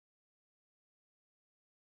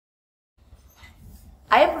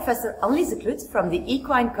I am Professor Annelies Decloedt from the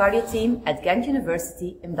Equine Cardio team at Ghent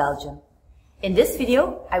University in Belgium. In this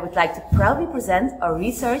video, I would like to proudly present our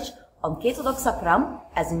research on Ketodoxapram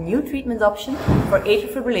as a new treatment option for atrial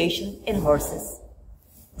fibrillation in horses.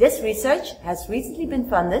 This research has recently been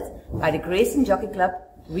funded by the Grayson Jockey Club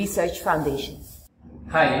Research Foundation.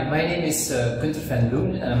 Hi, my name is Gunther van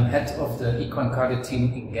Loon and I'm head of the Equine Cardio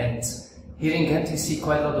team in Ghent. Here in Ghent we see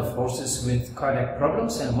quite a lot of horses with cardiac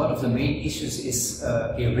problems, and one of the main issues is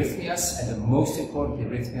arrhythmias, and the most important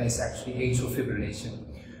arrhythmia is actually atrial fibrillation.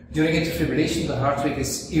 During atrial fibrillation the heart rate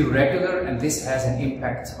is irregular and this has an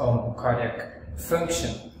impact on cardiac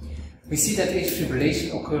function. We see that atrial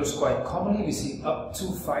fibrillation occurs quite commonly. We see up to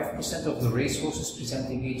 5% of the racehorses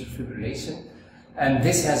presenting atrial fibrillation, and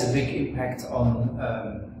this has a big impact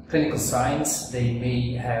on clinical signs. They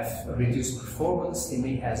may have reduced performance, they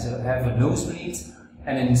may have a nosebleed,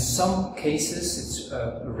 and in some cases, it's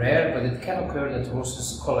rare, but it can occur that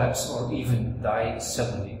horses collapse or even die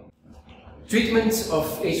suddenly. Treatment of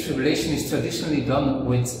atrial fibrillation is traditionally done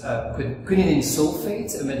with quinidine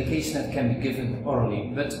sulphate, a medication that can be given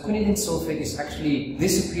orally. But quinidine sulphate is actually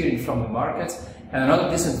disappearing from the market, and another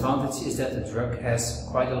disadvantage is that the drug has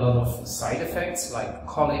quite a lot of side effects like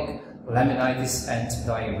colic, laminitis and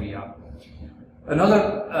diarrhea.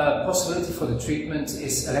 Another possibility for the treatment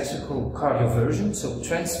is electrical cardioversion, so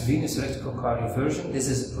transvenous electrical cardioversion. This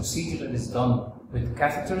is a procedure that is done with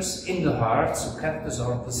catheters in the heart. So catheters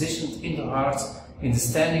are positioned in the heart in the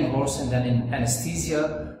standing horse, and then in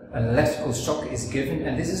anesthesia an electrical shock is given,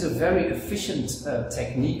 and this is a very efficient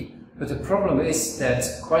technique. But the problem is that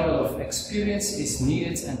quite a lot of experience is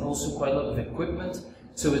needed and also quite a lot of equipment,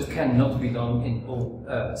 so it cannot be done in all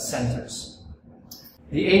centers.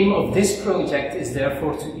 The aim of this project is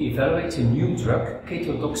therefore to evaluate a new drug,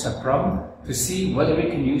 Ketodoxapram, to see whether we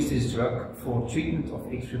can use this drug for treatment of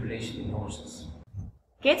atrial fibrillation in horses.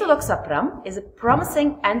 Ketodoxapram is a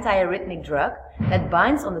promising antiarrhythmic drug that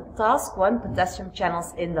binds on the task 1 potassium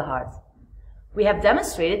channels in the heart. We have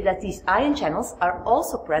demonstrated that these ion channels are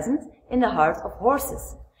also present in the heart of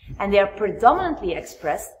horses, and they are predominantly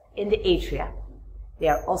expressed in the atria. They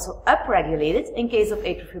are also upregulated in case of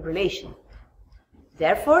atrial fibrillation.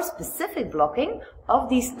 Therefore, specific blocking of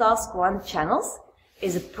these task 1 channels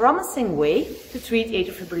is a promising way to treat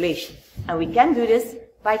atrial fibrillation, and we can do this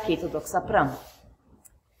by Ketodoxapram.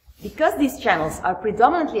 Because these channels are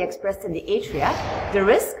predominantly expressed in the atria, the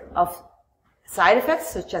risk of side effects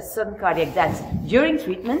such as sudden cardiac death during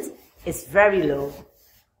treatment is very low.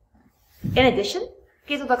 In addition,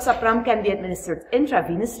 Ketodoxapram can be administered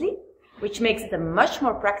intravenously, which makes it a much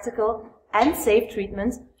more practical and safe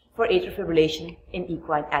treatment for atrial fibrillation in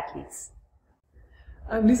equine athletes.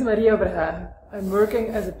 I'm Lisa Maria Verhagen. I'm working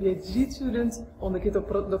as a PhD student on the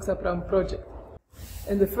Ketodoxapram project.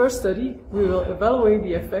 In the first study, we will evaluate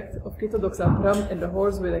the effect of Ketodoxapram in the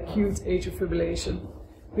horse with acute atrial fibrillation.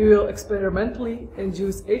 We will experimentally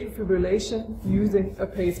induce atrial fibrillation using a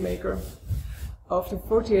pacemaker. After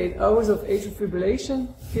 48 hours of atrial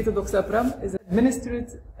fibrillation, Ketodoxapram is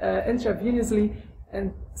administered intravenously,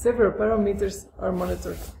 and several parameters are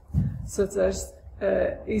monitored, such as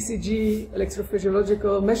ECG,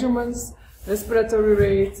 electrophysiological measurements, respiratory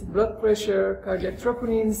rate, blood pressure, cardiac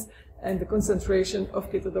troponins, and the concentration of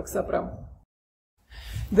Ketodoxapram.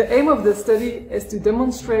 The aim of the study is to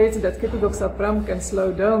demonstrate that Ketodoxapram can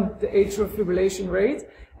slow down the atrial fibrillation rate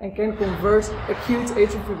and can convert acute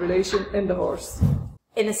atrial fibrillation in the horse.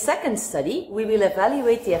 In a second study, we will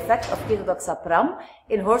evaluate the effect of Ketodoxapram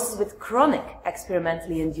in horses with chronic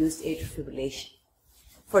experimentally induced atrial fibrillation.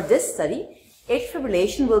 For this study, atrial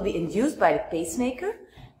fibrillation will be induced by the pacemaker,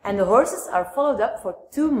 and the horses are followed up for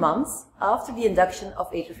 2 months after the induction of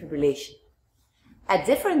atrial fibrillation. At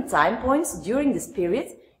different time points during this period,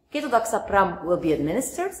 Ketodoxapram will be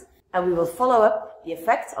administered, and we will follow up the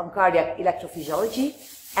effect on cardiac electrophysiology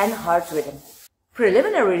and heart rhythm.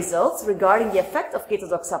 Preliminary results regarding the effect of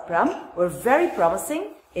Ketodoxapram were very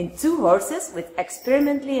promising in 2 horses with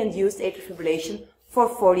experimentally induced atrial fibrillation for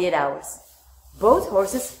 48 hours. Both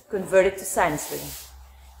horses converted to sinus rhythm.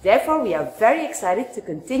 Therefore, we are very excited to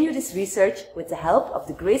continue this research with the help of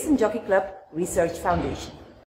the Grayson Jockey Club Research Foundation.